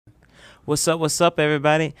What's up,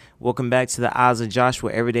 everybody? Welcome back to the Eyes of Josh,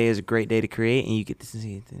 where every day is a great day to create, and you get to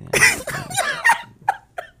see it.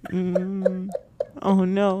 Oh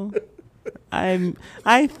no,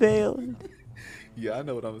 I failed. Yeah, I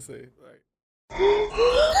know what I'm gonna say. Right.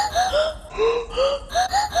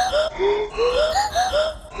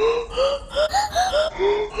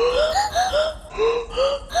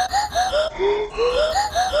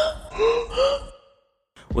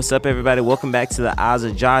 What's up, everybody? Welcome back to the Eyes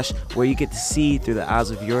of Josh, where you get to see through the eyes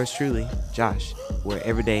of yours truly, Josh, where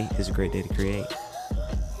every day is a great day to create.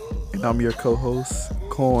 And I'm your co-host,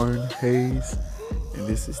 Corn Hayes, and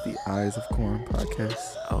this is the Eyes of Corn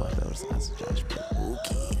podcast. Oh, I thought it was the Eyes of Josh, but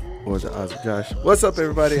okay. Or the Eyes of Josh. What's up,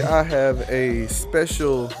 everybody? I have a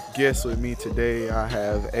special guest with me today. I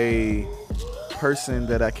have a person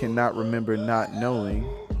that I cannot remember not knowing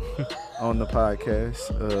on the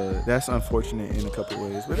podcast. That's unfortunate in a couple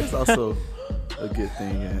ways, but it's also a good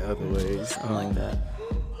thing in other ways. I like that.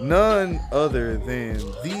 None other than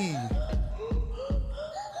the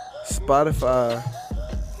Spotify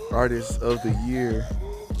Artist of the Year,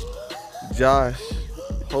 Josh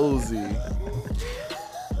Posey.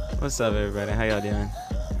 What's up, everybody? How y'all doing?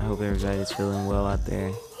 I hope everybody's feeling well out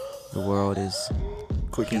there. The world is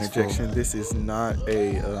Quick peaceful. interjection: this is not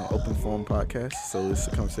a open forum podcast, so it's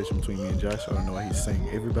a conversation between me and Josh. I don't know why he's saying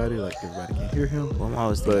everybody, like everybody can hear him. Well, I'm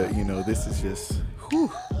always But thinking, you know, this is just,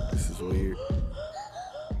 this is weird.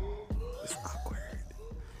 It's awkward.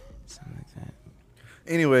 something like that.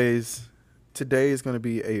 Anyways, today is going to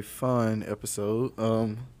be a fun episode.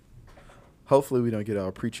 Hopefully we don't get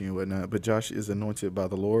all preaching and whatnot, but Josh is anointed by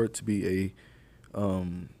the Lord to be a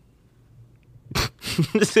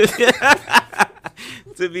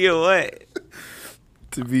To be a what?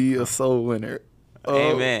 to be a soul winner.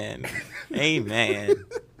 Amen. Amen.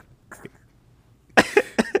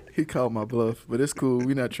 He called my bluff, but it's cool.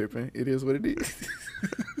 We're not tripping. It is what it is.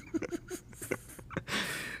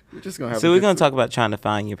 We're just gonna have. So we're gonna talk about trying to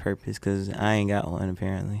find your purpose, because I ain't got one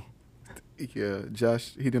apparently. Yeah,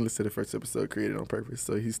 Josh, he didn't listen to the first episode created on purpose,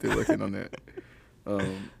 so he's still working on that.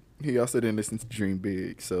 He also didn't listen to Dream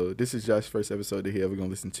Big, so this is Josh's first episode that he ever gonna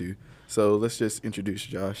listen to. So let's just introduce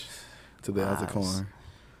Josh to the Eyes of Corn.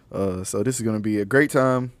 So this is gonna be a great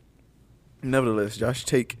time. Nevertheless, Josh,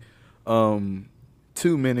 take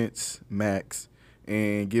 2 minutes max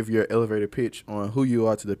and give your elevator pitch on who you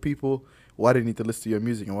are to the people, why they need to listen to your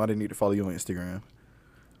music, and why they need to follow you on Instagram.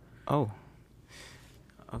 Oh.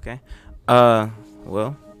 Okay.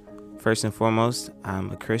 Well, first and foremost,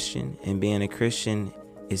 I'm a Christian, and being a Christian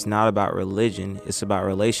is not about religion, it's about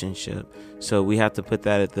relationship. So we have to put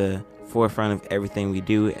that at the forefront of everything we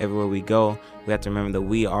do, everywhere we go. We have to remember that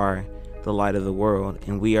we are the light of the world,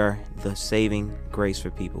 and we are the saving grace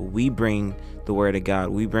for people. We bring the word of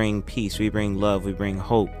God. We bring peace. We bring love. We bring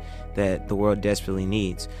hope that the world desperately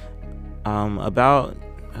needs. About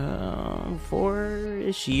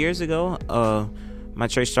 4-ish years ago, my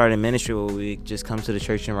church started a ministry where we just come to the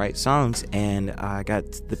church and write songs, and I got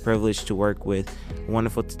the privilege to work with a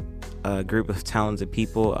wonderful group of talented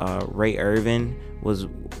people. Ray Irvin was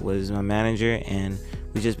my manager, and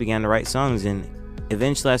we just began to write songs, and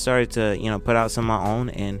eventually I started to put out some of my own,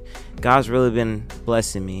 and God's really been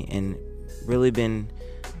blessing me and really been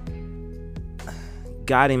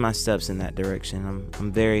guiding my steps in that direction.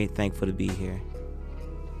 I'm very thankful to be here.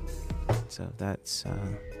 So that's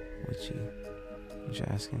what you're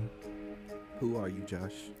asking. Who are you,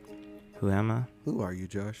 Josh? Who am I? Who are you,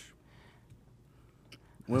 Josh?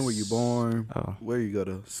 When were you born? Oh, Where you go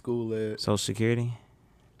to school at? Social Security.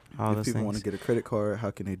 All If those people things. want to get a credit card,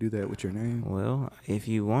 how can they do that with your name? Well, if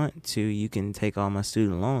you want to, you can take all my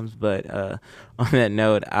student loans. But on that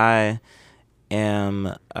note, I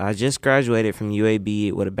just graduated from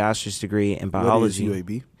UAB with a bachelor's degree in biology. What is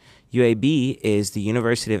UAB? UAB is the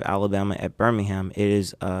University of Alabama at Birmingham. It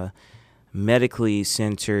is a medically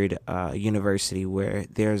centered university where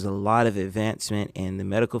there's a lot of advancement in the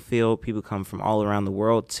medical field. People come from all around the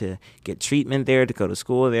world to get treatment there, to go to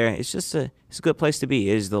school there. It's just it's a good place to be.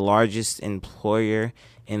 It is the largest employer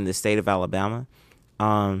in the state of Alabama.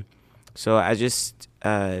 So I just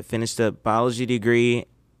finished a biology degree,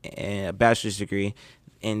 a bachelor's degree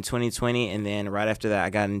in 2020, and then right after that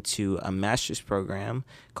I got into a master's program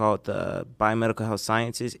called the Biomedical Health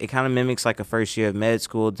Sciences. It kind of mimics like a first year of med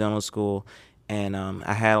school, dental school, and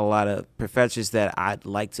I had a lot of professors that I'd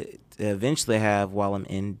like to eventually have while I'm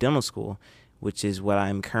in dental school, which is what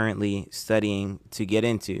I'm currently studying to get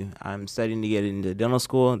into. I'm studying to get into dental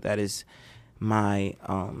school. That is my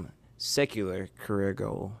secular career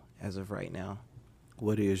goal as of right now.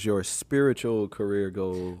 What is your spiritual career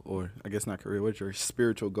goal, or I guess not career, what's your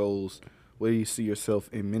spiritual goals Where do you see yourself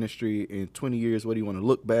in ministry in 20 years? What do you want to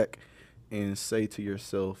look back and say to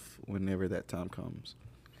yourself whenever that time comes?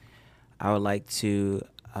 I would like to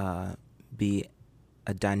be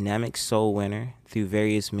a dynamic soul winner through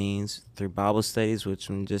various means, through Bible studies, which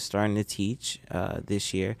I'm just starting to teach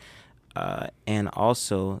this year, and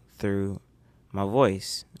also through my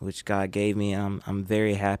voice, which God gave me. I'm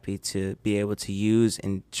very happy to be able to use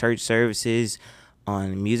in church services,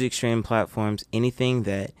 on music streaming platforms, anything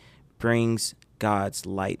that brings God's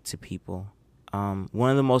light to people. One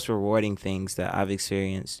of the most rewarding things that I've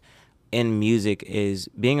experienced in music is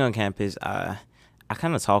being on campus. I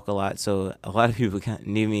kind of talk a lot, so a lot of people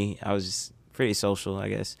knew me. I was just pretty social, I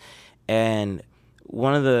guess. And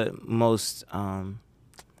one of the most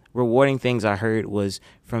rewarding things I heard was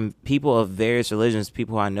from people of various religions,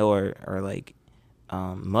 people I know are like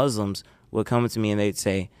Muslims, would come to me and they'd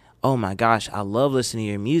say, "Oh my gosh, I love listening to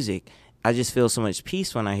your music. I just feel so much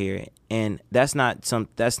peace when I hear it." And that's not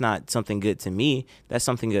something good to me. That's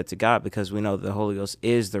something good to God, because we know the Holy Ghost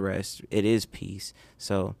is the rest. It is peace.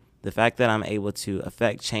 So the fact that I'm able to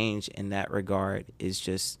affect change in that regard is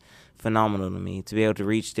just phenomenal to me. To be able to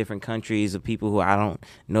reach different countries of people who I don't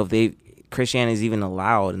know if Christianity is even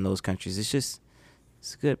allowed in those countries. It's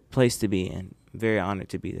a good place to be in. I'm very honored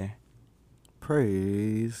to be there.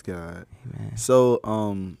 Praise God. Amen. So,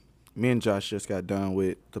 me and Josh just got done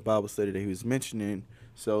with the Bible study that he was mentioning.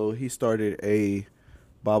 So he started a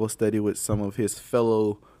Bible study with some of his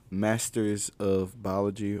fellow masters of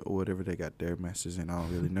biology, or whatever they got their masters in. I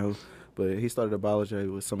don't really know, but he started a Bible study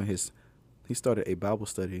with some of his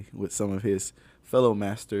fellow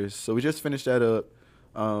masters. So we just finished that up.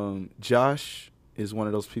 Josh is one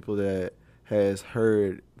of those people that has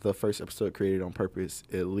heard the first episode Created on Purpose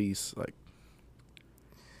at least like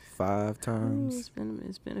 5 times. It's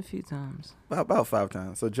been a few times. About 5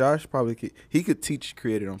 times. So Josh probably could teach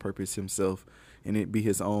Created on Purpose himself, and it'd be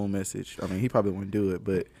his own message. I mean, he probably wouldn't do it,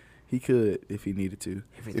 but he could if he needed to.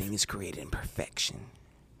 Everything is created in perfection.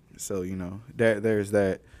 So, there's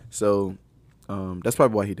that. So that's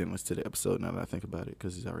probably why he didn't listen to the episode, now that I think about it,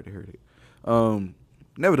 because he's already heard it.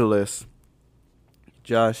 Nevertheless,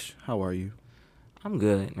 Josh, how are you? I'm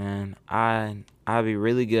good, man. I'll be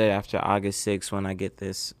really good after August 6th when I get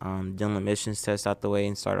this dental admissions test out the way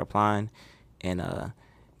and start applying, and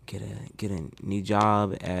get a new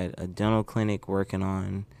job at a dental clinic working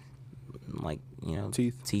on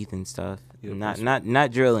teeth and stuff. Yep,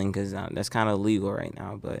 not drilling, because that's kind of illegal right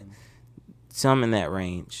now, but some in that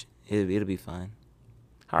range. It'll be fun.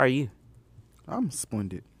 How are you? I'm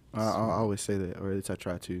splendid. I always say that, or at least I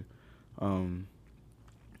try to.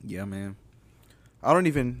 Yeah, man. I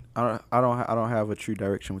don't have a true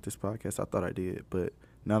direction with this podcast. I thought I did, but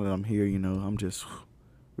now that I'm here,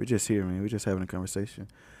 we're just here, man. We're just having a conversation.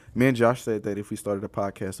 Me and Josh said that if we started a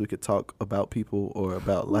podcast, we could talk about people or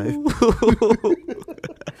about life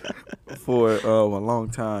for a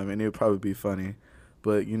long time, and it would probably be funny.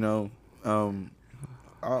 But I'm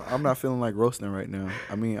not feeling like roasting right now.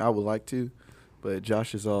 I mean, I would like to, but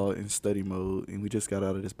Josh is all in study mode, and we just got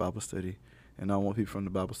out of this Bible study. And I don't want people from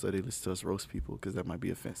the Bible study to listen to us roast people, because that might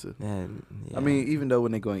be offensive. Yeah. I mean, even though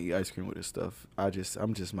when they go and eat ice cream with this stuff, I'm just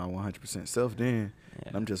my 100% self then. Yeah.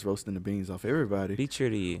 And I'm just roasting the beans off everybody. Be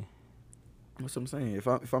true to you. That's what I'm saying.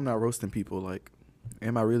 If I'm not roasting people, like,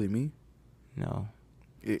 am I really me? No.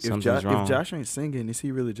 If Josh ain't singing, is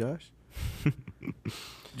he really Josh?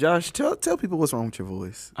 Josh, tell people what's wrong with your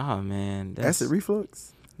voice. Oh, man. Acid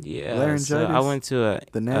reflux? Yeah. Laryngitis? So I went to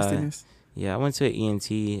the nastiness? I went to an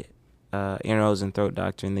ENT, ear, nose, and throat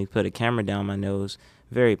doctor, and they put a camera down my nose.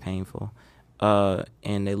 Very painful.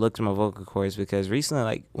 And they looked at my vocal cords, because recently,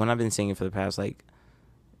 like, when I've been singing for the past,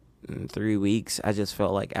 3 weeks, I just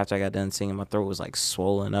felt like after I got done singing, my throat was,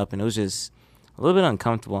 swollen up, and it was just a little bit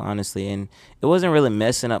uncomfortable, honestly. And it wasn't really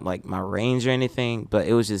messing up, my range or anything, but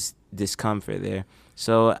it was just discomfort there.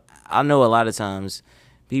 So I know a lot of times,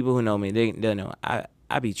 people who know me, they'll know I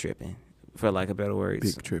be tripping, for lack of better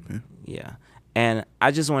words. Big tripping. Yeah. And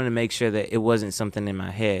I just wanted to make sure that it wasn't something in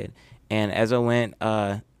my head. And as I went,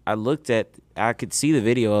 I could see the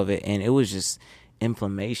video of it, and it was just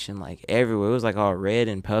inflammation, everywhere. It was, all red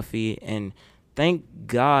and puffy. And thank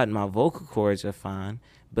God my vocal cords are fine,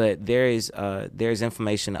 but there's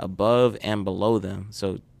inflammation above and below them.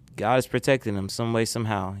 So God is protecting them some way,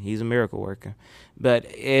 somehow. He's a miracle worker. But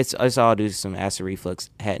it's all due to some acid reflux.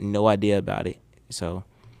 Had no idea about it. So,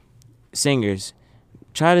 singers,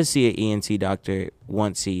 try to see an ENT doctor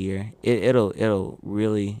once a year. It'll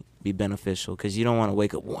really be beneficial, because you don't want to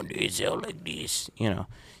wake up one day and sound like this. You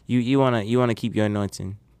want to keep your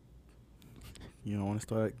anointing. You don't want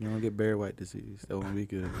to get Barry White disease. That won't be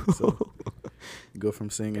good. So You go from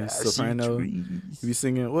singing Grassy soprano. trees. You be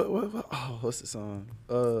singing what? Oh, what's the song?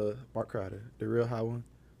 Mark Carter, the real high one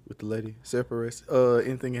with the lady. Sarah Perez.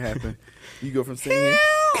 Anything can happen. You go from singing.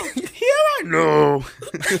 Here I know.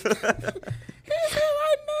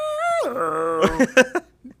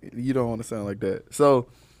 You don't want to sound like that. So,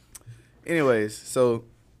 anyways, so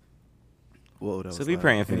whoa, that So was be loud.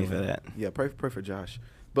 praying for me Anyway. for that. Yeah, pray for Josh.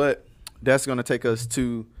 But that's gonna take us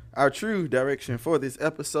to our true direction for this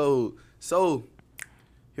episode. So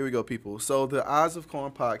here we go, people. So the Eyes of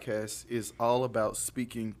Corn podcast is all about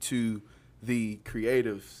speaking to the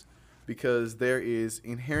creatives because there is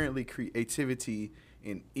inherently creativity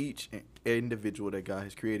in each individual that God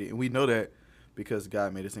has created, and we know that because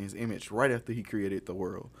God made us in His image right after He created the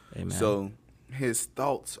world. Amen. So His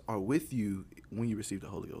thoughts are with you when you receive the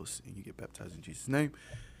Holy Ghost and you get baptized in Jesus' name.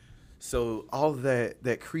 So all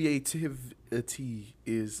that creativity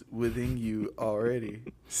is within you already.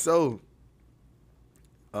 So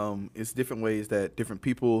it's different ways that different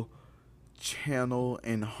people channel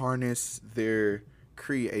and harness their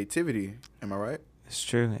creativity. Am I right? It's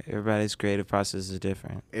true. Everybody's creative process is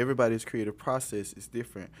different. Everybody's creative process is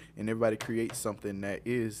different, and everybody creates something that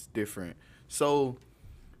is different. So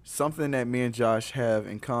something that me and Josh have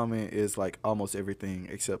in common is like almost everything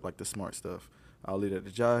except like the smart stuff. I'll leave that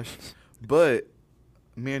to Josh. But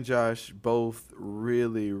me and Josh both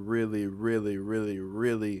really, really, really, really,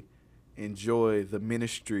 really enjoy the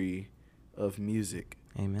ministry of music.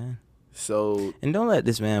 Amen. So And don't let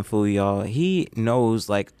this man fool y'all. He knows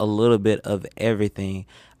like a little bit of everything.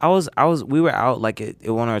 We were out like at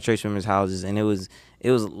one of our church members' houses, and it was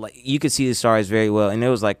like you could see the stars very well, and it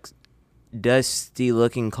was like dusty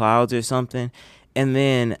looking clouds or something. And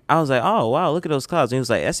then I was like, oh wow, look at those clouds. And he was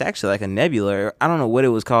like, that's actually like a nebula. I don't know what it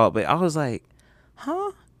was called, but I was like,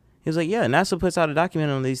 huh? He was like, yeah, NASA puts out a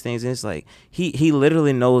document on these things, and it's like he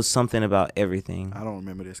literally knows something about everything. I don't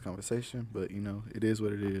remember this conversation, but it is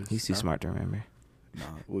what it is. He's too smart to remember. No,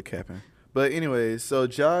 we're capping. But anyways, so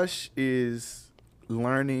Josh is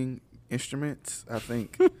learning instruments, I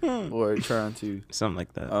think, or trying to. Something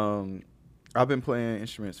like that. I've been playing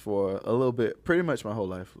instruments for a little bit, pretty much my whole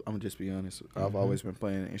life. I'm gonna just be honest. I've always been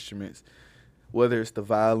playing instruments, whether it's the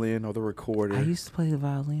violin or the recorder. I used to play the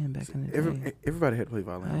violin back in the day. Everybody had to play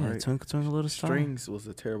violin, right? Twinkle, twinkle, little star. Strings was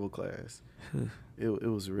a terrible class. It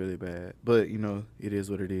was really bad, but it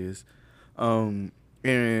is what it is.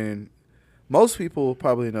 And most people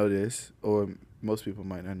probably know this, or most people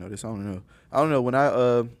might not know this. I don't know.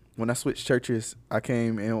 When I switched churches, I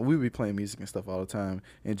came and we would be playing music and stuff all the time.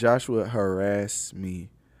 And Josh would harass me,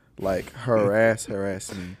 like harass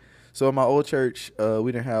me. So in my old church,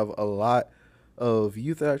 we didn't have a lot of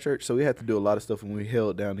youth at our church, so we had to do a lot of stuff when we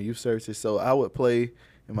held down the youth services. So I would play,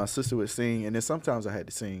 and my sister would sing, and then sometimes I had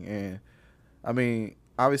to sing. And I mean,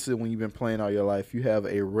 obviously, when you've been playing all your life, you have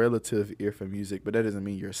a relative ear for music, but that doesn't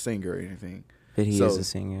mean you're a singer or anything. But he is a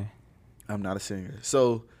singer. I'm not a singer.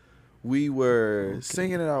 So we were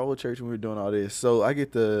singing at our old church when we were doing all this. So I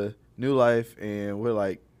get the New Life, and we're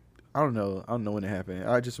like, I don't know when it happened.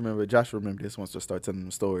 I just remember, Josh remembered this once I start telling him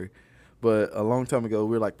the story. But a long time ago,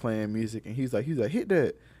 we were like playing music, and he's like, hit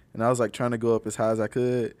that. And I was like trying to go up as high as I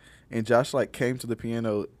could. And Josh like came to the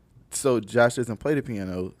piano. So Josh doesn't play the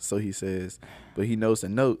piano, so he says, but he knows the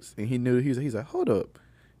notes. And he knew, he's like, hold up.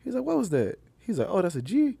 He's like, what was that? He's like, oh, that's a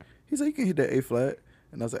G. He's like, you can hit that A flat.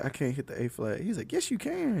 And I was like, I can't hit the A flat. He's like, yes, you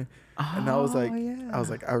can. Oh, and I was like, yeah.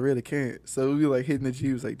 I really can't. So we were like hitting the G.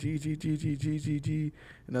 He was like, G, G, G, G, G, G, G.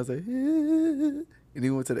 And I was like, eh. And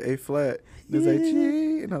he went to the A flat. And he was like,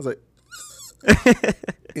 G. And I was like,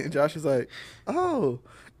 and Josh was like, oh.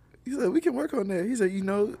 He's like, we can work on that. He's like,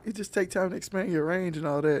 it just take time to expand your range and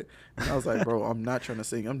all that. And I was like, bro, I'm not trying to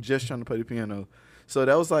sing. I'm just trying to play the piano. So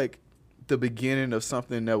that was like the beginning of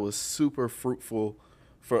something that was super fruitful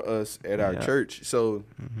for us at our church. So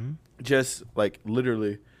just like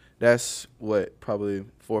literally, that's what, probably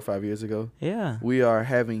 4 or 5 years ago. Yeah. We are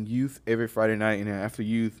having youth every Friday night. And then after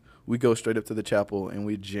youth, we go straight up to the chapel and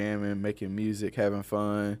we jamming, making music, having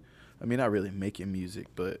fun. I mean, not really making music,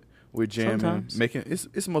 but we're jamming, sometimes. making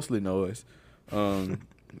it's mostly noise.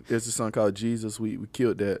 There's a song called Jesus. We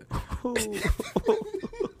killed that.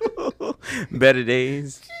 Better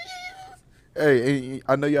Days. Hey,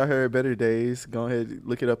 I know y'all heard Better Days. Go ahead,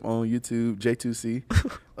 look it up on YouTube,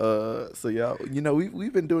 J2C. So y'all,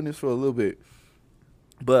 we've been doing this for a little bit.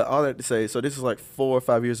 But all that to say, so this is like 4 or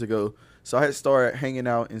 5 years ago. So I had started hanging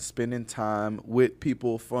out and spending time with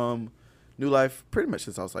people from New Life pretty much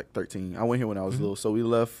since I was like 13. I went here when I was little. So we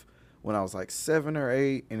left when I was like 7 or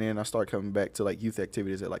 8. And then I started coming back to like youth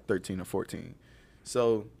activities at like 13 or 14.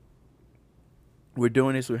 So we're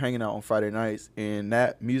doing this. We're hanging out on Friday nights, and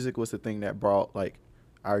that music was the thing that brought like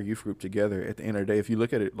our youth group together. At the end of the day, if you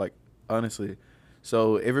look at it like honestly,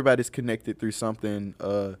 so everybody's connected through something.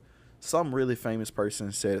 Some really famous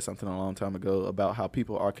person said something a long time ago about how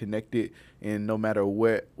people are connected, and no matter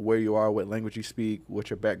where you are, what language you speak, what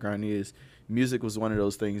your background is, music was one of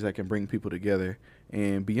those things that can bring people together.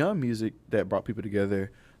 And beyond music that brought people together,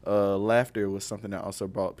 laughter was something that also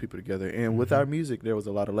brought people together. And with our music, there was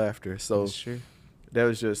a lot of laughter. So it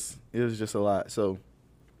was just a lot. So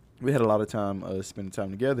we had a lot of time spending time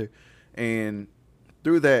together, and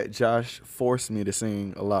through that, Josh forced me to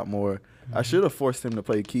sing a lot more. I should have forced him to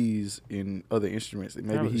play keys in other instruments.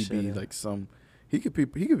 Maybe he'd be like he could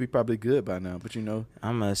be probably good by now. But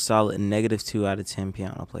I'm a solid -2 out of 10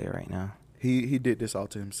 piano player right now. He did this all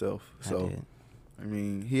to himself. So I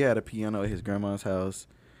mean, he had a piano at his grandma's house.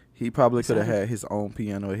 He probably could have had his own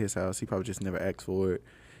piano at his house. He probably just never asked for it.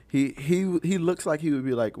 He looks like he would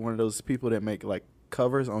be like one of those people that make like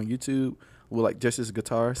covers on YouTube with like just his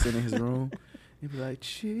guitar sitting in his room. He'd be like,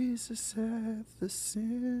 Jesus at the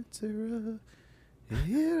center of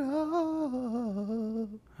it all.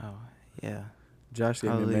 Oh, yeah. Josh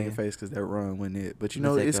gave me a main face because that run wasn't it. But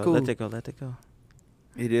it's go. cool. Let it go.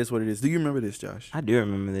 It is what it is. Do you remember this, Josh? I do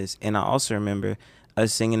remember this. And I also remember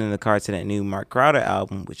us singing in the car to that new Mark Crowder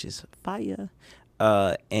album, which is fire.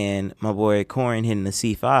 And my boy Corin hitting the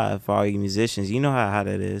C5 for all you musicians. You know how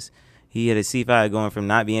that is. He hit a C5 going from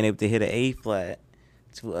not being able to hit an A flat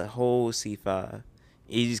to a whole C5.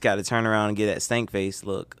 You just got to turn around and get that stank face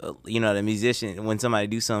look. The musician, when somebody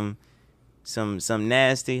do some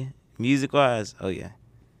nasty music wise, oh yeah,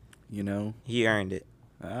 he earned it.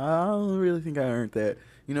 I don't really think I earned that.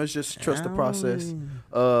 It's just trust the process.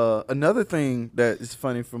 Another thing that is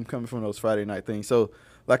funny from coming from those Friday night things. So,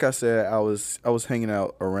 like I said, I was hanging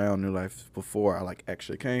out around New Life before I like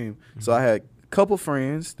actually came. Mm-hmm. So I had a couple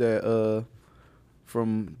friends that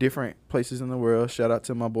from different places in the world. Shout out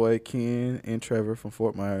to my boy Ken and Trevor from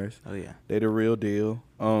Fort Myers. Oh yeah, they the real deal.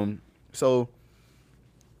 So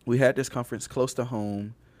we had this conference close to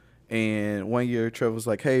home, and one year Trevor was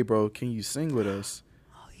like, "Hey, bro, can you sing with us?"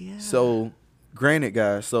 Oh yeah. So, granted,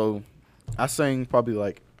 guys, so I sang probably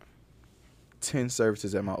like 10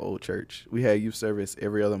 services at my old church. We had youth service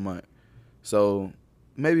every other month, so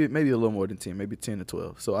maybe a little more than 10, maybe 10 to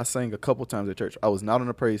 12. So I sang a couple times at church. I was not on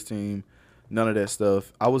the praise team. None of that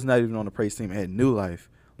stuff. I was not even on the praise team at New Life.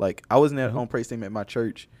 Like, I wasn't on praise team at my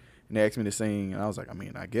church, and they asked me to sing, and I was like,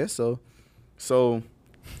 I guess so. So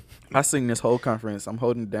I sing this whole conference. I'm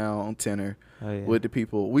holding down on tenor with the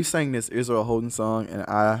people. We sang this Israel Holden song, and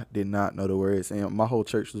I did not know the words, and my whole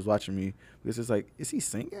church was watching me because it's like, is he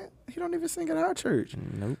singing? He don't even sing at our church.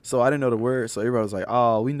 Nope. So I didn't know the words, so everybody was like,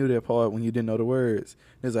 oh, we knew that part when you didn't know the words.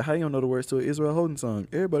 And it's like, how you don't know the words to an Israel Holden song?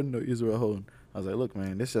 Everybody know Israel Holden. I was like, look,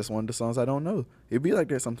 man, this is just one of the songs I don't know. It be like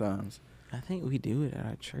that sometimes. I think we do it at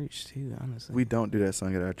our church, too, honestly. We don't do that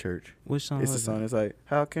song at our church. Which song It's the song that's like,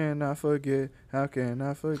 how can I forget? How can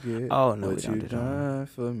I forget? Oh, no, what you done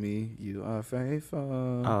for me? You are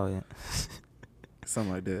faithful. Oh, yeah.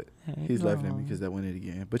 Something like that. He's laughing at me because that went it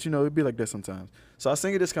again. But, it'd be like that sometimes. So I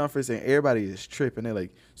sing at this conference, and everybody is tripping. They're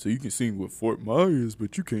like, so you can sing with Fort Myers,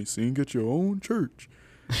 but you can't sing at your own church.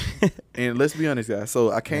 And let's be honest, guys. So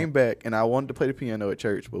I came back, and I wanted to play the piano at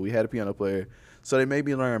church, but we had a piano player. So they made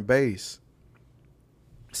me learn bass.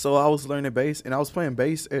 So I was learning bass, and I was playing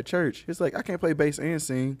bass at church. It's like, I can't play bass and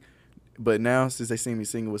sing. But now, since they see me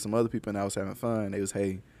singing with some other people and I was having fun, they was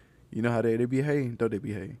hating. You know how they be hating? Don't they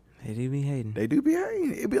be hating? They do be hating. They do be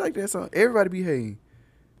hating. It be like that song. Everybody be hating.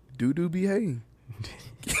 Do be hating.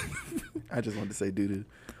 I just wanted to say doo-doo.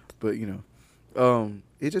 But,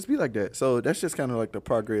 it just be like that. So that's just kind of like the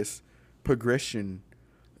progression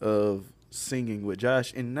of singing with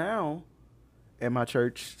Josh. And now, at my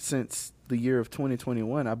church, since the year of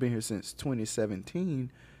 2021, I've been here since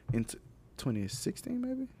 2017 into 2016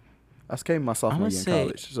 maybe. I came my sophomore year in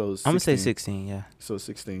college, so I'm gonna say 16, yeah. So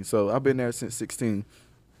 16. So I've been there since 16.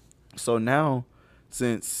 So now,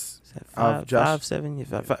 since 5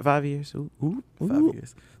 years. Ooh. 5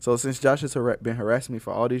 years. So since Josh has been harassing me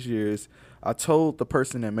for all these years, I told the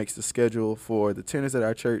person that makes the schedule for the tenors at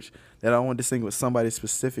our church that I wanted to sing with somebody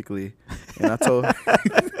specifically, and I told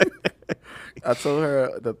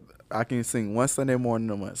her that I can sing one Sunday morning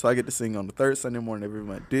a month. So I get to sing on the third Sunday morning every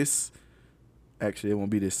month. Actually, it won't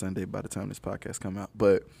be this Sunday by the time this podcast come out.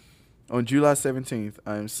 But on July 17th,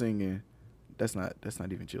 I am singing. That's not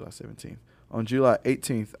even July 17th. On July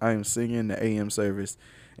 18th, I am singing the AM service.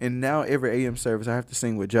 And now every AM service, I have to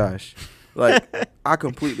sing with Josh. Like, I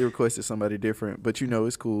completely requested somebody different. But,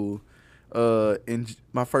 it's cool. In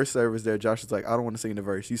my first service there, Josh was like, I don't want to sing the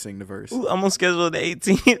verse. You sing the verse. Ooh, I'm on schedule the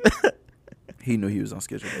 18th. He knew he was on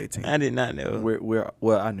schedule the 18th. I did not know.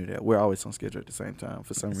 Well, I knew that. We're always on schedule at the same time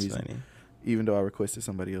for some That's reason. funny. Even though I requested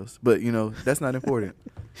somebody else. But, you know, that's not important.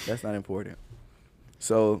 That's not important.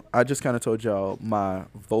 So I just kind of told y'all my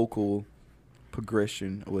vocal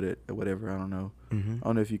progression with it or whatever. I don't know. Mm-hmm. I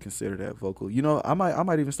don't know if you consider that vocal. You know, I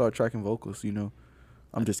might even start tracking vocals, you know.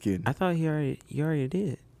 I'm just kidding. I thought you already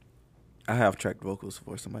did. I have tracked vocals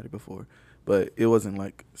for somebody before, but it wasn't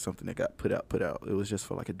like something that got put out. It was just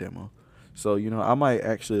for like a demo. So, you know, I might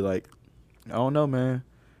actually like, I don't know, man.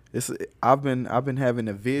 I've been having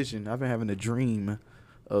a vision. I've been having a dream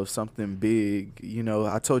of something big. You know,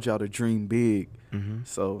 I told y'all to dream big. Mm-hmm.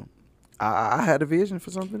 So I had a vision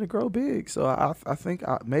for something to grow big. So I think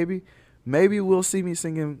maybe we'll see me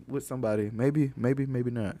singing with somebody. Maybe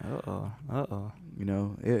not. Uh-oh. You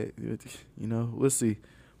know, you know, we'll see.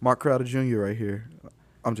 Mark Crowder Jr. right here.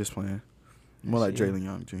 I'm just playing. More like Draylen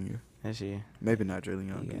Young Jr. That's you. Maybe not Draylen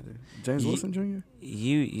Young Yeah. either. James Wilson Jr.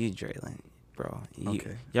 You Draylen, bro.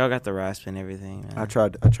 Okay. Y'all got the rasp and everything, man. I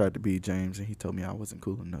tried to be James, and he told me I wasn't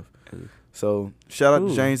cool enough. Ooh. So shout out Ooh.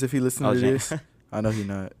 to James if he listens to James. this. I know he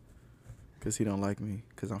not, cause he don't like me,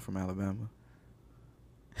 cause I'm from Alabama.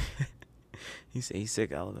 He said he's sick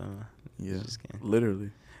of Alabama. Yeah, Just kidding. literally.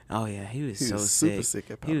 Oh yeah, he was so super sick.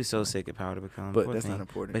 sick at He was so Power. sick at Power to Become. But Poor that's thing. not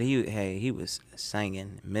important. But he was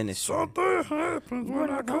singing ministry. Something happens when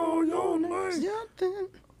I call your name.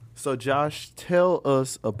 So Josh, tell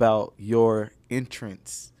us about your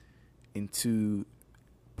entrance into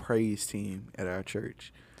praise team at our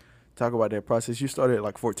church. Talk about that process. You started at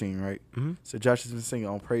like 14, right? Mm-hmm. So Josh has been singing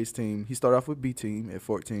on praise team. He started off with B team at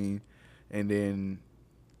 14, and then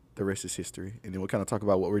the rest is history. And then we'll kind of talk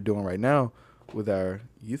about what we're doing right now with our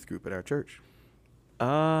youth group at our church.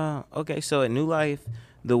 Okay, so at New Life,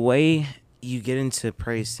 the way you get into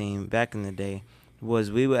praise team back in the day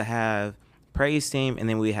was we would have praise team and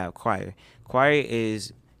then we have choir. Choir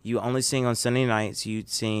is you only sing on Sunday nights. You'd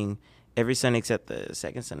sing every Sunday except the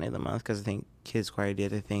second Sunday of the month because I think kids choir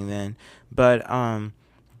did a thing then. But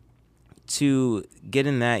to get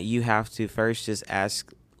in that, you have to first just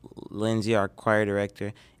ask Lindsay, our choir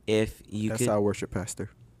director, if you That's could. our worship pastor.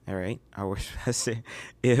 All right, our worship pastor.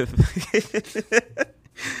 If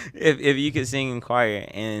if you could sing in choir,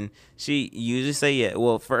 and she usually say yeah.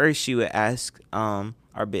 Well, first she would ask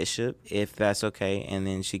our bishop if that's okay, and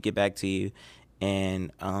then she'd get back to you.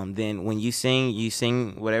 And then when you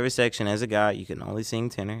sing whatever section as a guy. You can only sing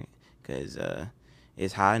tenor because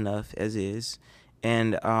it's high enough as is.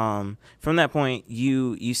 And from that point,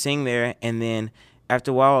 you sing there, and then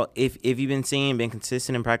after a while, if you've been singing, been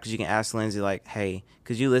consistent in practice, you can ask Lindsay, like, hey,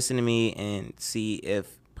 could you listen to me and see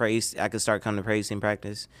if I could start coming to praise team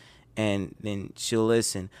practice? And then she'll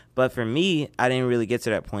listen. But for me, I didn't really get to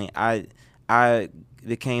that point. I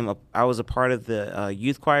was a part of the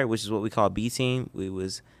youth choir, which is what we call B team. We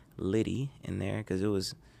was Liddy in there because it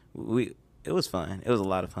was fun. It was a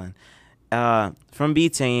lot of fun. From B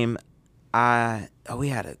team, we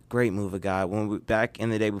had a great move of God when back in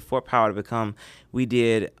the day before Power to Become. We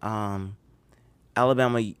did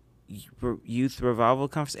Alabama Youth Revival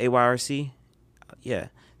Conference, AYRC. Yeah,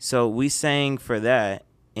 so we sang for that,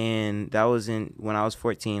 and that was when I was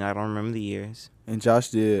 14. I don't remember the years. And Josh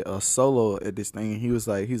did a solo at this thing, and he was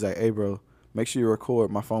like, hey bro, make sure you record.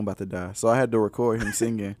 My phone about to die. So I had to record him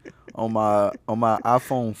singing on my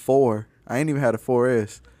iPhone 4. I ain't even had a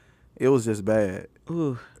 4S. It was just bad.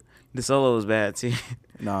 Ooh. The solo was bad, too.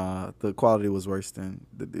 Nah, the quality was worse than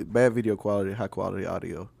the bad video quality, high quality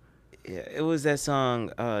audio. Yeah, it was that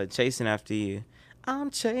song, Chasing After You. I'm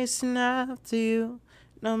chasing after you,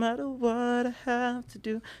 no matter what I have to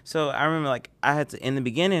do. So I remember, like, in the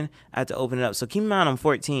beginning, I had to open it up. So keep in mind, I'm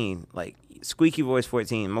 14, like, squeaky voice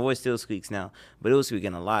 14. My voice still squeaks now, but it was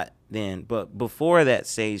squeaking a lot then. But before that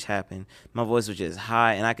stage happened, my voice was just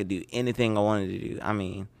high, and I could do anything I wanted to do. I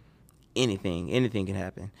mean, anything could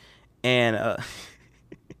happen. And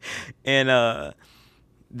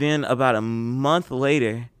then about a month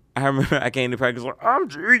later, I remember I came to practice like, I'm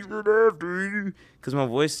chasing after you, because my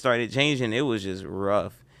voice started changing. It was just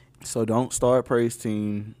rough. So don't start praise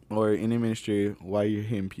team or any ministry while you're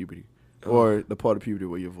hitting puberty, or the part of puberty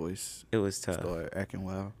where your voice It was tough. start acting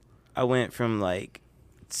wild. I went from like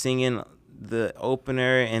singing the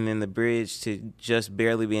opener and then the bridge to just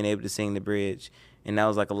barely being able to sing the bridge, and that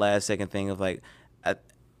was like a last second thing of like,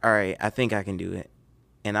 all right, I think I can do it.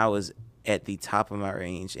 And I was at the top of my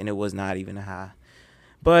range, and it was not even a high.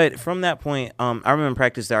 But from that point, I remember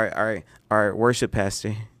practice our worship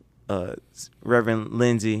pastor, Reverend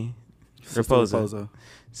Lindsay Sister Raposo.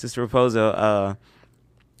 Sister Raposo,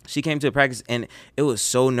 she came to a practice, and it was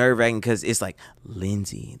so nerve-wracking because it's like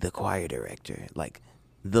Lindsay, the choir director, like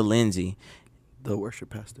the Lindsay, The worship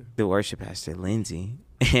pastor. Lindsay.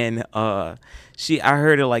 And I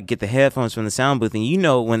heard her like get the headphones from the sound booth, and you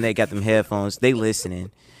know when they got them headphones, they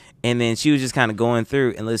listening. And then she was just kind of going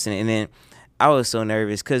through and listening, and then I was so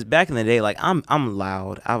nervous because back in the day, like I'm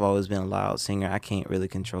loud. I've always been a loud singer. I can't really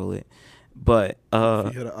control it. But if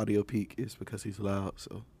you hear the audio peak, it's because he's loud.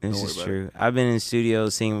 So this is true. I've been in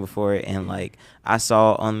studios singing before, and like I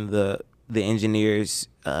saw on the engineer's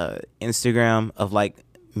Instagram of like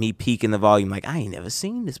me peaking the volume. Like I ain't never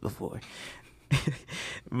seen this before.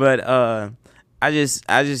 But I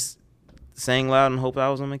just sang loud and hoped I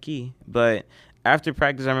was on my key. But after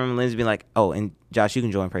practice, I remember Lindsay being like, "Oh, and Josh, you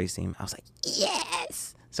can join praise team." I was like,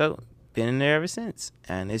 "Yes!" So been in there ever since,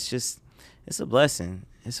 and it's a blessing.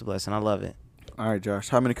 It's a blessing. I love it. All right, Josh.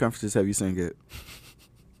 How many conferences have you sang at?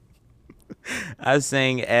 I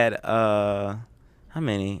sang at how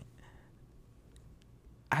many?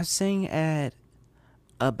 I sang at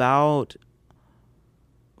about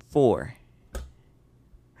 4.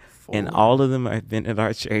 And all of them have been at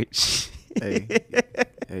our church. Hey,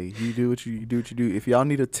 you do what you do. If y'all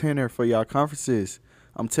need a tenor for y'all conferences,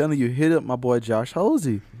 I'm telling you, hit up my boy Josh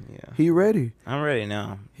Hosey. Yeah, he ready. I'm ready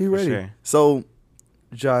now. He ready. Sure. So,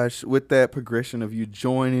 Josh, with that progression of you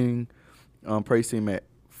joining praise team at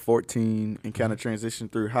 14 and kind of transition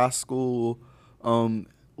through high school,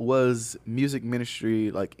 was music ministry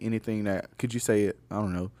like anything that could you say? I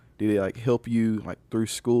don't know. Did it like help you like through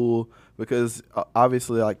school? Because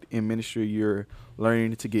obviously, like in ministry, you're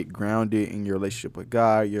learning to get grounded in your relationship with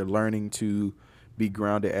God. You're learning to be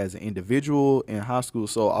grounded as an individual in high school.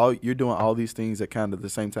 So you're doing all these things at kind of the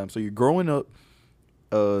same time. So you're growing up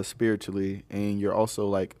spiritually, and you're also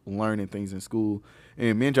like learning things in school.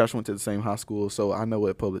 And me and Josh went to the same high school, so I know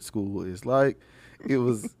what public school is like.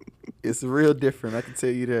 It's real different. I can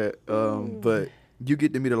tell you that. But you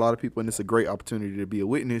get to meet a lot of people, and it's a great opportunity to be a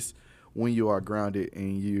witness when you are grounded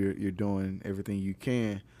and you're doing everything you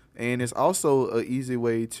can. And it's also an easy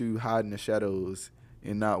way to hide in the shadows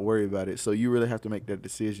and not worry about it. So you really have to make that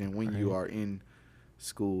decision when you are in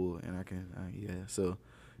school. And so,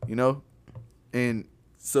 and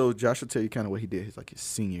so Josh will tell you kind of what he did his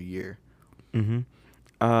senior year.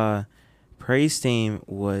 Praise team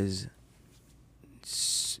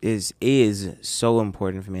is so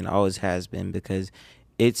important for me, and always has been, because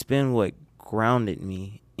it's been what grounded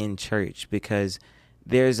me in church. Because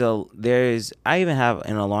I even have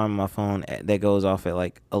an alarm on my phone that goes off at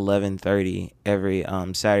like 11:30 every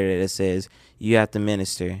Saturday that says you have to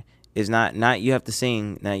minister. It's not you have to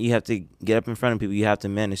sing. Now you have to get up in front of people. You have to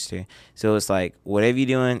minister. So it's like whatever you're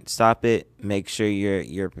doing, stop it. Make sure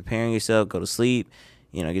you're preparing yourself. Go to sleep.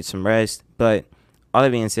 Get some rest. But all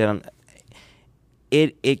that being said,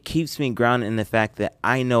 it keeps me grounded in the fact that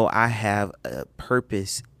I know I have a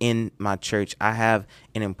purpose in my church. I have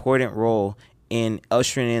an important role in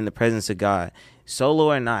ushering in the presence of God, solo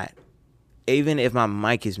or not. Even if my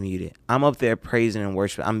mic is muted, I'm up there praising and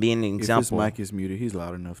worshiping. I'm being an example. If his mic is muted, he's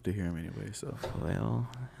loud enough to hear him anyway. So, well,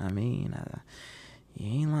 I mean,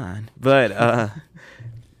 you ain't lying. But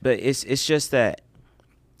it's just that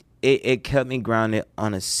it kept me grounded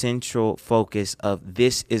on a central focus of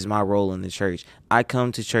this is my role in the church. I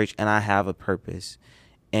come to church and I have a purpose,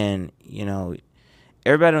 and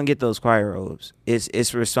everybody don't get those choir robes.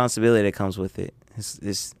 It's a responsibility that comes with it.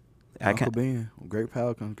 Uncle Ben, great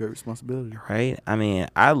power comes great responsibility. Right? I mean,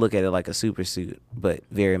 I look at it like a super suit, but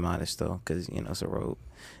very modest though, because it's a robe.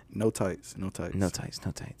 No tights. No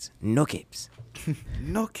capes.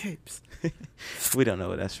 No capes. We don't know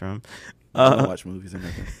what that's from. I don't watch movies or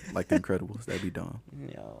nothing like The Incredibles. That'd be dumb.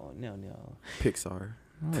 No. Pixar.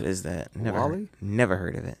 What is that? Wall-E? Never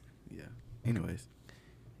heard of it. Yeah. Anyways,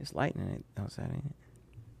 it's lightning outside, ain't it?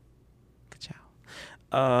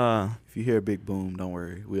 Ka-chow. If you hear a big boom, don't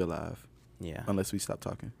worry. We're alive. Yeah. Unless we stop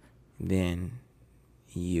talking. Then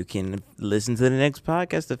you can listen to the next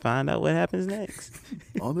podcast to find out what happens next.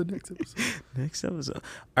 On the next episode.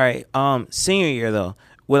 All right. Senior year though.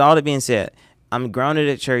 With all that being said, I'm grounded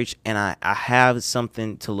at church, and I have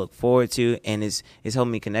something to look forward to, and it's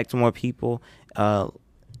helping me connect to more people.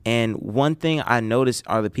 And one thing I noticed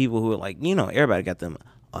are the people who are like, everybody got them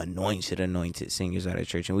anointed singers out of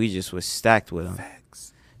church, and we just was stacked with them.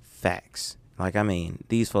 Facts. Like, I mean,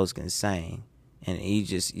 these folks can sing, and you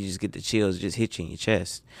just get the chills just hit you in your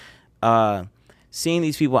chest. Seeing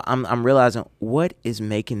these people, I'm realizing what is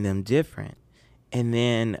making them different, and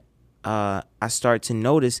then I start to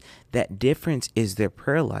notice that difference is their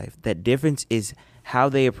prayer life. That difference is how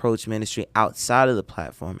they approach ministry outside of the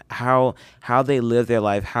platform, how they live their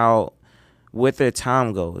life, what their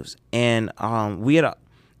time goes. And we had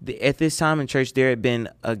at this time in church, there had been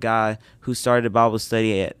a guy who started a Bible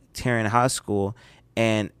study at Tarrant High School,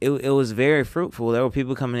 and it was very fruitful. There were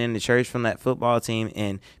people coming into church from that football team,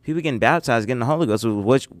 and people getting baptized, getting the Holy Ghost,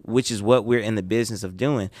 which is what we're in the business of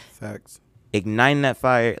doing. Facts. Igniting that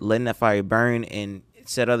fire, letting that fire burn, and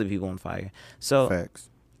set other people on fire. So Facts.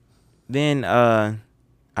 then I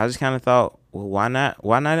just kind of thought, well, why not?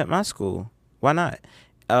 Why not at my school? Why not?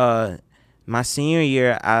 My senior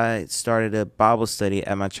year, I started a Bible study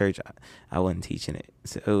at my church. I wasn't teaching it.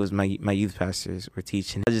 So it was my youth pastors were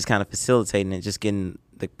teaching. I was just kind of facilitating it, just getting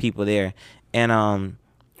the people there. And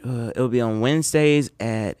it would be on Wednesdays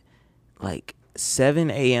at like 7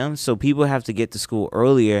 a.m. So people have to get to school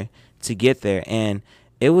earlier to get there. And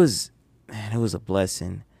it was a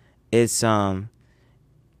blessing. Should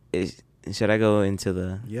I go into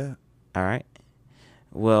the... Yeah. All right.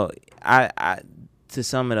 Well, I to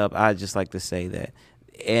sum it up, I just like to say that,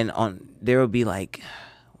 and there will be like,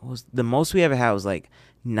 the most we ever had was like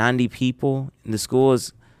 90 people. In the school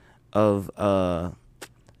is of how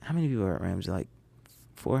many people are at Ramsey? Like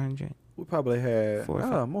 400. We probably had Four or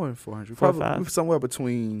five. more than 400. Four or Probably five. somewhere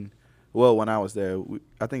between. Well, when I was there,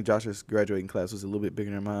 I think Josh's graduating class was a little bit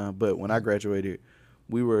bigger than mine. But when I graduated,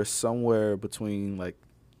 we were somewhere between like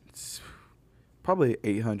probably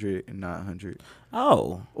 800 and 900.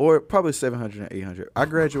 Oh, Or probably 700 and 800. I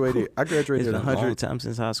graduated it's been a 100. long time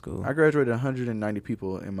since high school. I graduated 190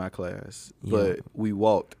 people in my class, Yeah. but we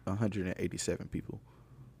walked 187 people.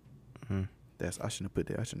 Mm. I shouldn't have put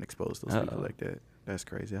that. I shouldn't expose those people like that. That's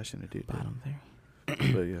crazy. I shouldn't have did that. Bottom there.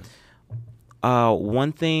 But yeah.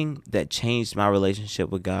 One thing that changed my relationship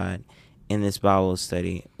with God in this Bible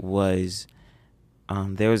study was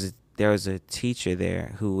there was a teacher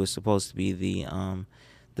there who was supposed to be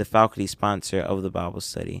the faculty sponsor of the Bible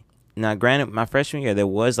study. Now, granted, my freshman year there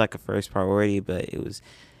was like a first priority, but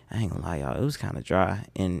I ain't gonna lie, y'all, it was kind of dry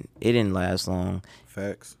and it didn't last long.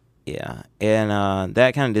 Facts. Yeah, and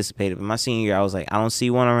that kind of dissipated. But my senior year, I was like, I don't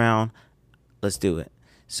see one around. Let's do it.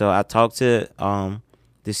 So I talked to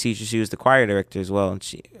this teacher. She was the choir director as well, and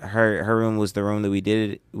her room was the room that we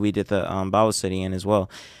did the Bible study in as well.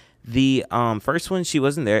 The first one, she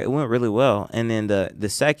wasn't there. It went really well. And then the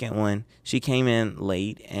second one, she came in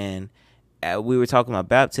late, and we were talking about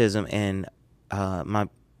baptism, and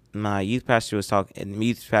my youth pastor was talking, and the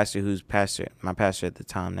youth pastor who's my pastor at the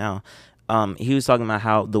time now, he was talking about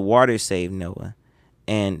how the water saved Noah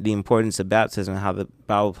and the importance of baptism, and how the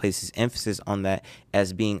Bible places emphasis on that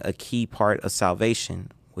as being a key part of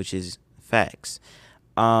salvation, which is facts.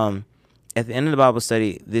 At the end of the Bible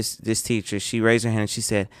study, this teacher, she raised her hand and she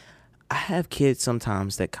said, I have kids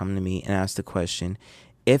sometimes that come to me and ask the question,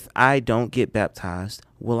 if I don't get baptized,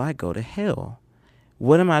 will I go to hell?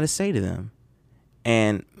 What am I to say to them?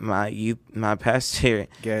 And my pastor,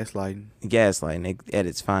 gaslighting at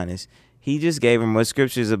its finest, he just gave her more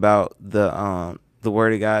scriptures about the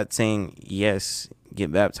word of God saying, yes,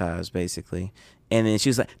 get baptized, basically. And then she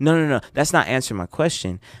was like, no, that's not answering my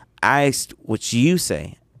question. I asked what you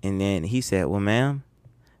say. And then he said, well, ma'am,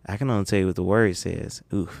 I can only tell you what the word says.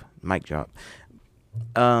 Oof, mic drop.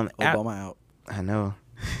 Obama out. I know.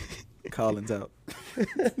 Collins out.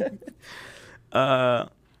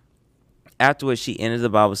 Afterwards, she ended the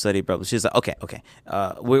Bible study, bro. She was like, okay.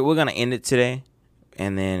 We're going to end it today.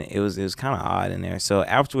 And then it was kind of odd in there. So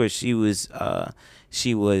afterwards, she was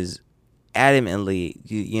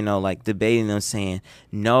adamantly, like debating them, saying,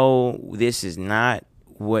 no, this is not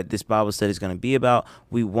what this Bible study is going to be about.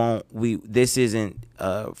 This isn't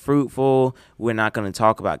fruitful. We're not going to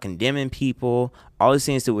talk about condemning people. All these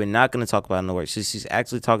things that we're not going to talk about in the word. So she's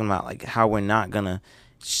actually talking about like how we're not going to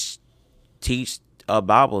teach a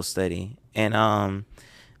Bible study. And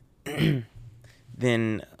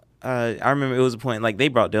then I remember it was a point like they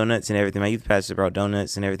brought donuts and everything. My youth pastor brought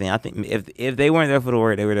donuts and everything. I think if they weren't there for the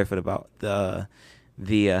word, they were there for the gotta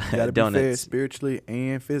donuts. be fed spiritually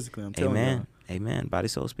and physically. I'm telling you. Amen. Body,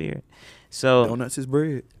 soul, spirit. So Donuts is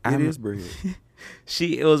bread. It is bread.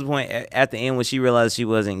 It was a point at the end when she realized she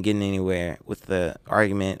wasn't getting anywhere with the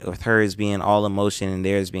argument, with hers being all emotion and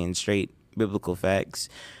theirs being straight biblical facts.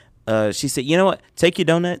 She said, "You know what? Take your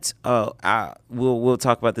donuts. We'll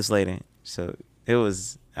talk about this later." So I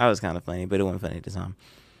was kind of funny, but it wasn't funny at the time.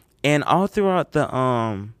 And all throughout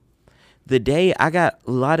the day, I got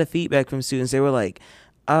a lot of feedback from students. They were like,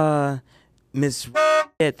 Miss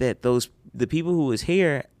that the people who was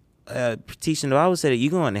here teaching the Bible said that you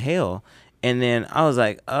going to hell. And then I was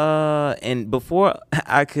like, and before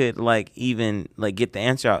I could even get the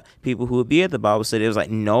answer out, people who would be at the Bible study, it was like,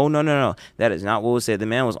 no, that is not what was said. The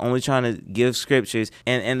man was only trying to give scriptures,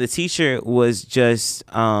 and the teacher was just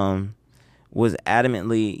was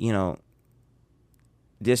adamantly,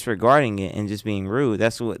 disregarding it and just being rude.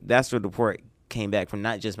 That's what the report came back from,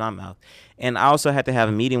 not just my mouth. And I also had to have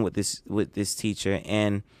a meeting with this teacher,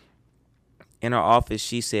 and in her office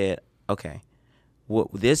she said, okay, what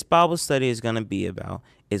this Bible study is going to be about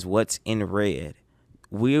is what's in red.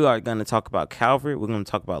 We are going to talk about Calvary. We're going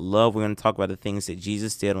to talk about love. We're going to talk about the things that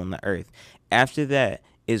Jesus did on the earth. After that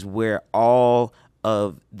is where all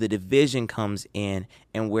of the division comes in,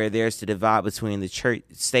 and where there's the divide between the church,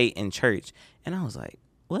 state, and church. And I was like,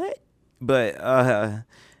 what? But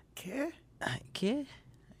Care?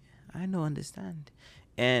 I don't understand.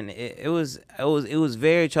 And it was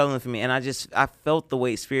very troubling for me, and I felt the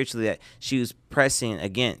weight spiritually that she was pressing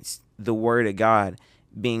against the word of God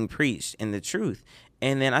being preached and the truth.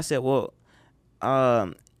 And then I said, well,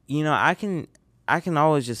 I can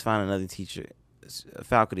always just find another teacher, a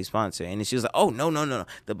faculty sponsor. And she was like, oh, no.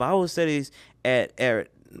 The Bible studies at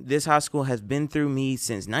this high school has been through me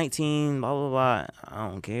since 19, blah, blah, blah. I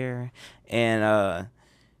don't care. And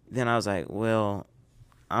then I was like, well,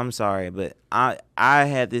 I'm sorry, but I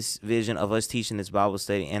had this vision of us teaching this Bible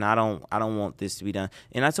study, and I don't want this to be done.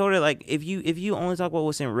 And I told her, like, if you only talk about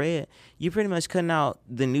what's in red, you're pretty much cutting out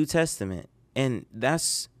the New Testament, and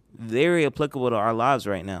that's very applicable to our lives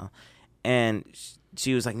right now. And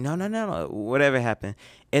she was like, no, whatever happened.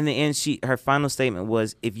 In the end, her final statement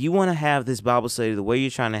was, if you want to have this Bible study the way you're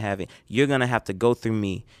trying to have it, you're gonna have to go through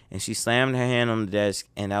me. And she slammed her hand on the desk,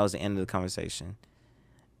 and that was the end of the conversation.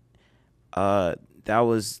 I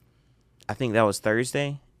think that was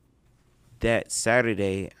Thursday. That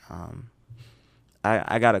Saturday,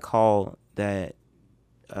 I got a call that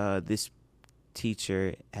this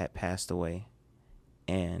teacher had passed away,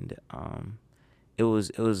 and it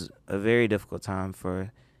was a very difficult time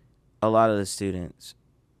for a lot of the students.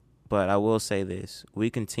 But I will say this: we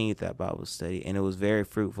continued that Bible study, and it was very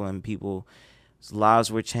fruitful, and people's lives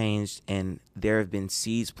were changed, and there have been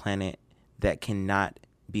seeds planted that cannot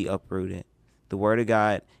be uprooted. The Word of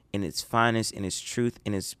God, in its finest, in its truth,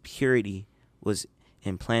 in its purity, was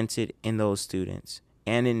implanted in those students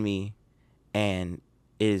and in me, and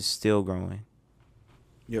it is still growing.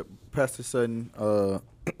 Yep, Pastor Sutton.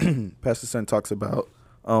 Pastor Sutton talks about.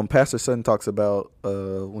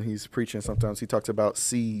 When he's preaching, sometimes he talks about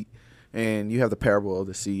seed, and you have the parable of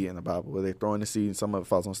the seed in the Bible, where they're throwing the seed, and some of it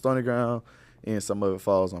falls on stony ground, and some of it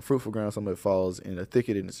falls on fruitful ground, some of it falls in a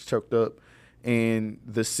thicket and it's choked up. And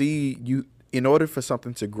the seed, in order for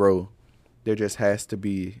something to grow, there just has to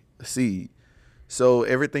be a seed. So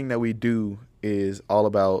everything that we do is all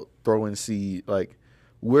about throwing seed. Like,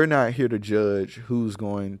 we're not here to judge who's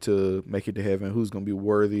going to make it to heaven, who's going to be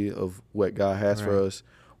worthy of what God has for us.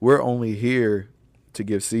 We're only here to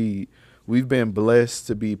give seed. We've been blessed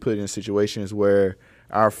to be put in situations where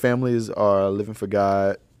our families are living for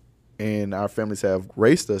God, and our families have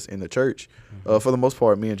raised us in the church. For the most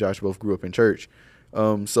part, me and Josh both grew up in church.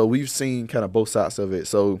 So we've seen kind of both sides of it.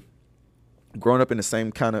 So growing up in the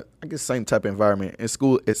same kind of, same type of environment at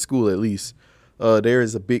school at least, there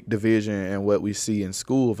is a big division in what we see in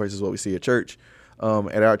school versus what we see at church.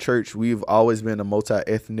 At our church, we've always been a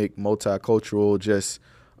multi-ethnic, multicultural, just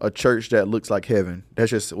a church that looks like heaven. That's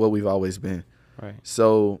just what we've always been. Right.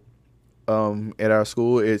 So at our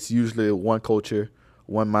school, it's usually one culture,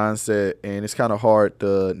 one mindset, and it's kind of hard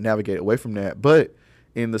to navigate away from that. But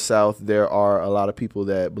in the South, there are a lot of people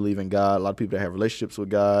that believe in God, a lot of people that have relationships with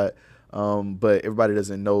God, but everybody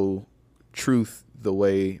doesn't know truth the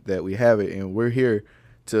way that we have it. And we're here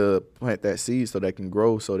to plant that seed so that can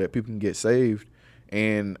grow, so that people can get saved.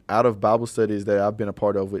 And out of Bible studies that I've been a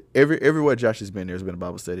part of, with everywhere Josh has been, there's been a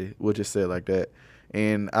Bible study. We'll just say it like that.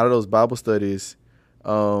 And out of those Bible studies,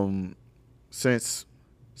 since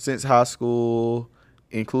high school,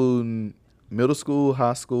 including middle school,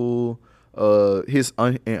 high school,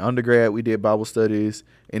 in undergrad, we did Bible studies,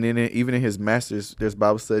 and then even in his master's, there's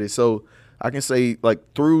Bible studies. So I can say,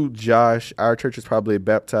 like, through Josh, our church has probably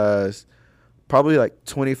baptized probably like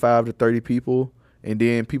 25 to 30 people, and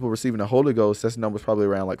then people receiving the Holy Ghost, that's numbers probably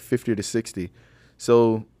around like 50 to 60.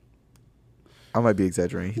 So I might be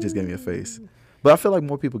exaggerating. He just gave me a face, but I feel like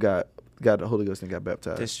more people got the Holy Ghost and got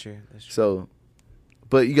baptized. That's true. So,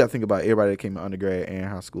 but you got to think about everybody that came in undergrad and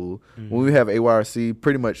high school. When we have AYRC,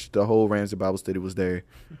 pretty much the whole Ramsey Bible study was there.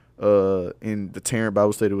 And the Tarrant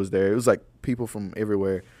Bible study was there. It was like people from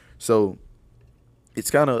everywhere. So it's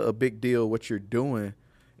kind of a big deal what you're doing.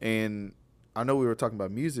 And I know we were talking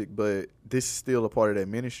about music, but this is still a part of that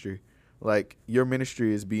ministry. Like, your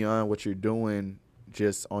ministry is beyond what you're doing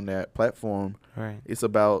just on that platform. Right. It's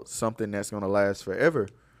about something that's going to last forever.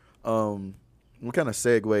 We'll kind of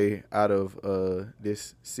segue out of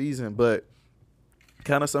this season, but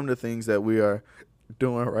kind of some of the things that we are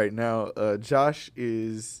doing right now.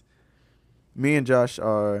 Me and Josh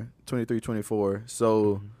are 23, 24.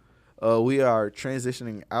 So we are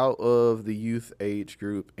transitioning out of the youth age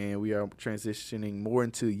group, and we are transitioning more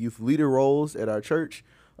into youth leader roles at our church.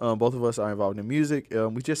 Both of us are involved in music.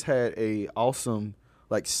 We just had a awesome,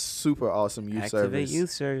 like super awesome youth Activate service. youth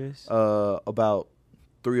service. About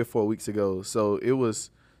 3 or 4 weeks ago. So it was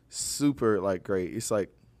super like great. It's like,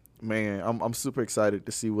 man, I'm super excited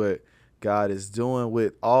to see what God is doing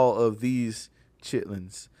with all of these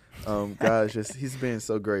chitlins. God he's been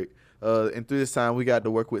so great. And through this time we got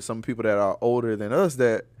to work with some people that are older than us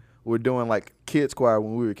that were doing like kids choir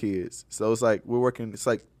when we were kids. So it's like it's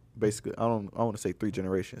like basically I want to say 3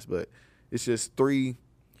 generations, but it's just 3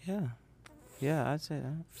 I'd say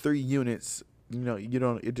that. 3 units.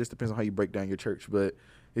 It just depends on how you break down your church, but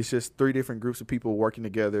it's just 3 different groups of people working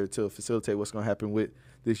together to facilitate what's going to happen with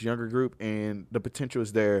this younger group, and the potential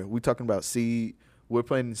is there. We're talking about seed. We're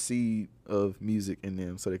planting the seed of music in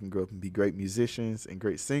them so they can grow up and be great musicians and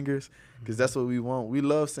great singers, because that's what we want. We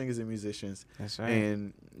love singers and musicians. That's right.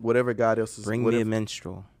 And whatever God else is, Bring me a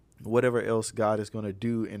minstrel. Whatever else God is going to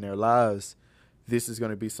do in their lives, this is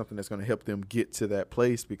going to be something that's going to help them get to that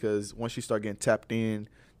place, because once you start getting tapped in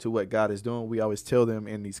to what God is doing, we always tell them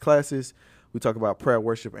in these classes, we talk about prayer,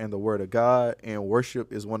 worship, and the word of God, and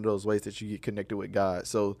worship is one of those ways that you get connected with God.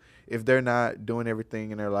 So if they're not doing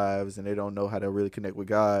everything in their lives and they don't know how to really connect with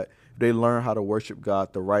God, they learn how to worship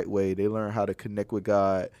God the right way. They learn how to connect with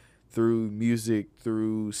God through music,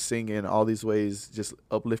 through singing, all these ways, just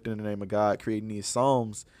uplifting the name of God, creating these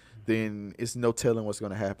psalms, then it's no telling what's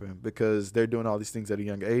going to happen, because they're doing all these things at a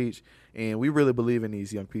young age, and we really believe in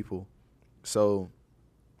these young people. So,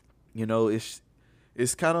 it's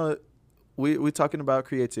kind of, we're talking about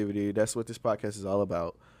creativity. That's what this podcast is all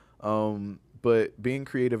about. But being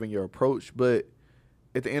creative in your approach. But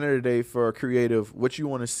at the end of the day, for a creative, what you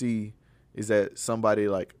want to see is that somebody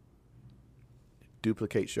like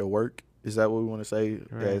duplicates your work. Is that what we want to say?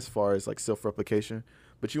 Right. As far as like self-replication?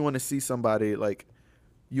 But you want to see somebody like,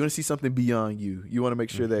 you want to see something beyond you. You want to make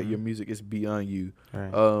sure that your music is beyond you.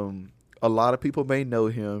 Right. A lot of people may know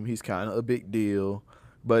him. He's kind of a big deal.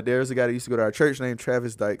 But there's a guy that used to go to our church named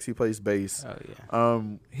Travis Dykes. He plays bass. Oh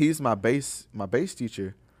yeah. He's my bass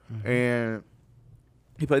teacher, and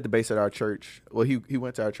he played the bass at our church. Well, he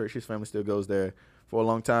went to our church. His family still goes there for a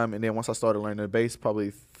long time. And then once I started learning the bass,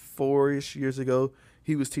 probably 4-ish years ago,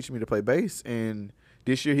 he was teaching me to play bass. And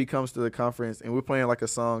this year he comes to the conference, and we're playing like a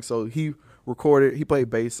song. So he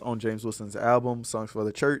played bass on James Wilson's album, Songs for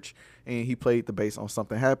the Church, and he played the bass on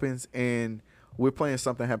Something Happens. And we're playing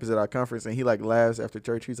Something Happens at our conference, and he like laughs after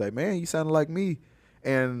church. He's like, "Man, you sounded like me."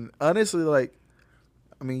 And honestly, like,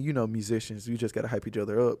 I mean, musicians, you just gotta hype each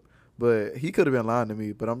other up. But he could have been lying to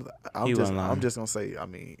me. But I'm just gonna say, I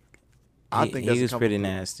mean, I think that's he was pretty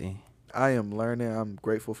nasty. I am learning. I'm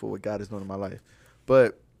grateful for what God is doing in my life.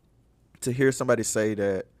 But to hear somebody say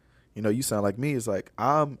that, you sound like me, is like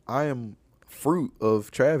I am fruit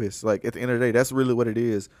of Travis. Like at the end of the day, that's really what it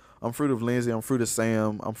is. I'm fruit of Lindsay. I'm fruit of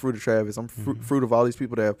Sam. I'm fruit of Travis. I'm fruit of all these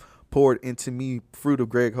people that have poured into me. Fruit of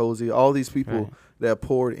Greg Hosey. All these people that have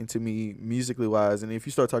poured into me musically wise. And if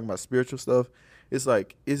you start talking about spiritual stuff, it's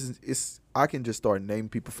like it's I can just start naming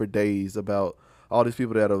people for days about all these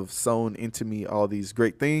people that have sown into me all these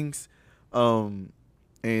great things. And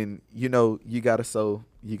you gotta sow.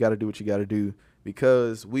 You gotta do what you gotta do,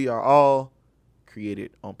 because we are all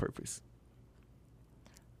created on purpose.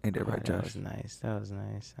 Ain't that right, Josh? That was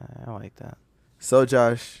nice. I like that. So,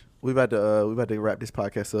 Josh, we about to wrap this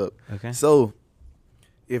podcast up. Okay. So,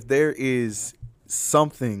 if there is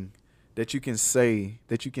something that you can say,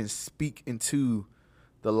 that you can speak into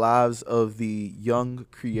the lives of the young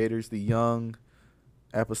creators, the young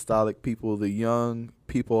apostolic people, the young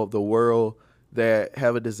people of the world that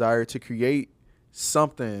have a desire to create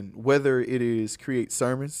something, whether it is create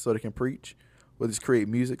sermons so they can preach, whether it's create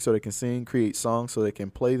music so they can sing, create songs so they can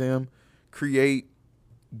play them, create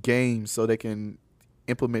games so they can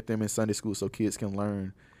implement them in Sunday school so kids can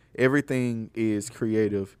learn. Everything is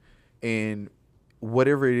creative, and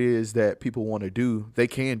whatever it is that people want to do, they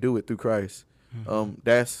can do it through Christ.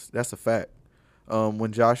 That's a fact.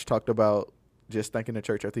 When Josh talked about just thanking the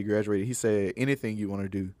church after he graduated, he said anything you want to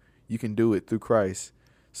do, you can do it through Christ.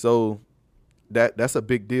 So that's a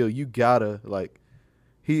big deal. You gotta like.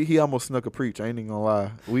 He almost snuck a preach. I ain't even gonna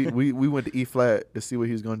lie. We went to E flat to see what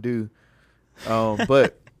he was gonna do.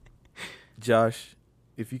 But Josh,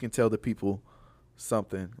 if you can tell the people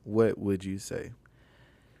something, what would you say?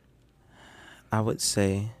 I would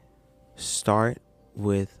say start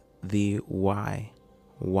with the why.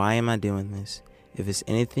 Why am I doing this? If it's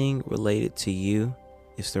anything related to you,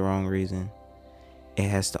 it's the wrong reason. It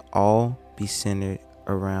has to all be centered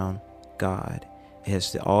around God. It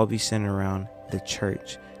has to all be centered around the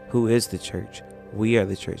church. Who is the church? We are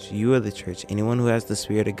the church. You are the church. Anyone who has the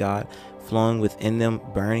Spirit of God flowing within them,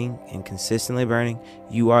 burning and consistently burning,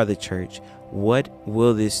 you are the church. What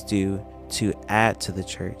will this do to add to the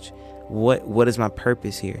church? What is my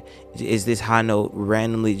purpose here? Is this high note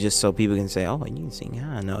randomly just so people can say, oh, you can sing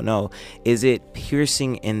high? No. Is it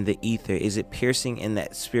piercing in the ether? Is it piercing in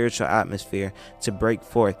that spiritual atmosphere to break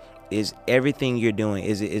forth? Is everything you're doing,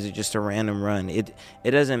 is it just a random run? It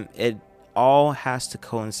all has to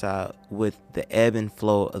coincide with the ebb and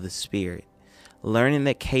flow of the Spirit. Learning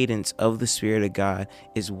the cadence of the Spirit of God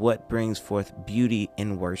is what brings forth beauty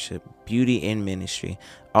in worship, beauty in ministry.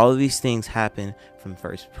 All of these things happen from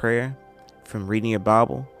first prayer, from reading your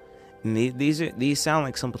Bible. And these sound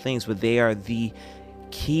like simple things, but they are the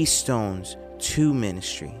keystones to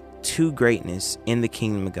ministry, to greatness in the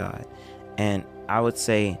kingdom of God. And I would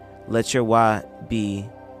say, let your why be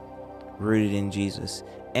rooted in Jesus.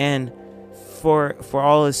 And for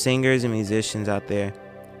all the singers and musicians out there,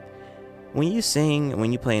 when you sing,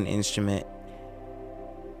 when you play an instrument,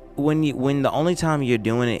 when the only time you're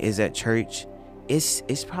doing it is at church,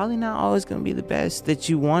 it's probably not always going to be the best that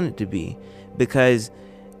you want it to be, because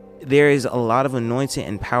there is a lot of anointing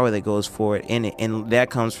and power that goes forward in it, and that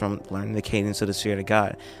comes from learning the cadence of the Spirit of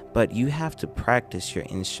God. But you have to practice your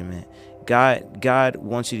instrument. God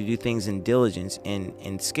wants you to do things in diligence and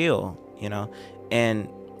in skill, and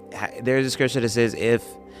there's a scripture that says,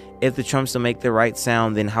 if the trumps don't make the right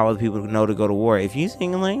sound, then how will the people know to go to war? If you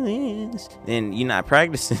sing like this, then you're not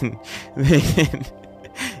practicing. Then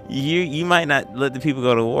you might not let the people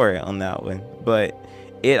go to war on that one. But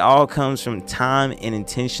it all comes from time and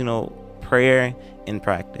intentional prayer and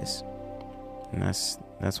practice. And that's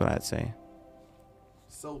what I'd say.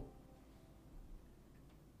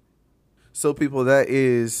 So people, that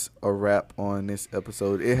is a wrap on this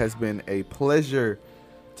episode. It has been a pleasure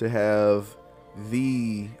to have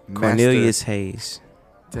the Cornelius Hayes,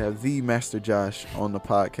 to have the Master Josh on the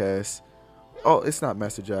podcast. Oh, it's not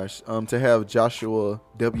Master Josh. To have Joshua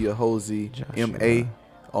W. Hosey, M.A.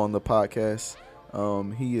 on the podcast.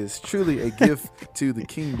 He is truly a gift to the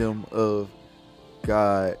kingdom of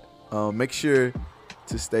God. Make sure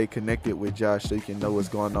to stay connected with Josh so you can know what's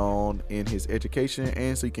going on in his education,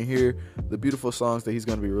 and so you can hear the beautiful songs that he's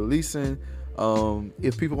going to be releasing.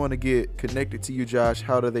 If people want to get connected to you, Josh,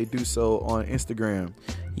 how do they do so on Instagram?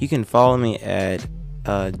 You can follow me at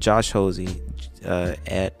Josh Hosey,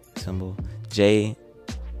 at symbol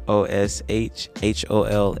JOSHHOLSEY,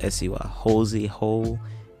 Hosey, whole,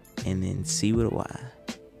 and then C with a Y.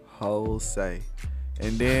 Hosey.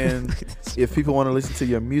 And then if people want to listen to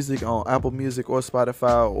your music on Apple Music or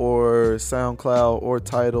Spotify or SoundCloud or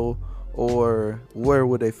Tidal, or where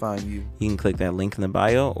would they find you? You can click that link in the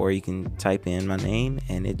bio, or you can type in my name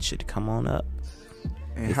and it should come on up.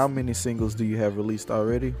 And how many singles do you have released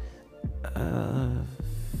already?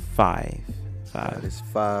 5. That is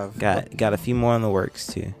 5. Got a few more in the works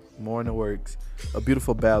too. More in the works. A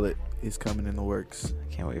beautiful ballad is coming in the works.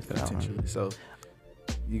 I can't wait for that one. So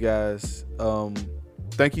you guys,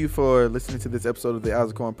 thank you for listening to this episode of the Eyes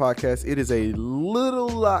of Corn podcast. It is a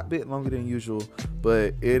lot bit longer than usual,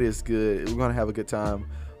 but it is good. We're going to have a good time.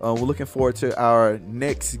 We're looking forward to our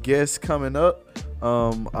next guest coming up.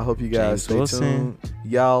 I hope you guys stay tuned.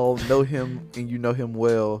 Y'all know him and you know him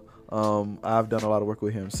well. I've done a lot of work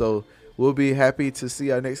with him. So we'll be happy to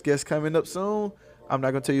see our next guest coming up soon. I'm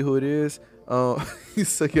not going to tell you who it is. So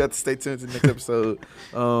you have to stay tuned to the next episode.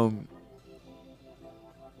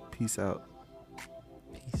 Peace out.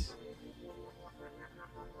 Peace.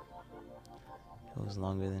 It was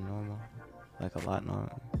longer than normal. Like a lot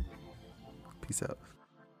normal. Peace out.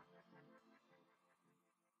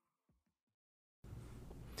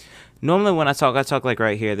 Normally when I talk like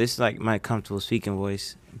right here. This is like my comfortable speaking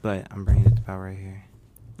voice, but I'm bringing it about right here.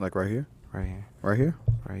 Like right here? Right here. Right here?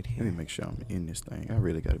 Right here. Let me make sure I'm in this thing. I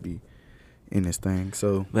really got to be in this thing.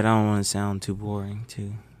 So, but I don't want to sound too boring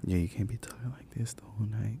too. Yeah, you can't be talking like this the whole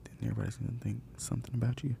night. Then everybody's going to think something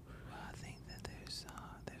about you.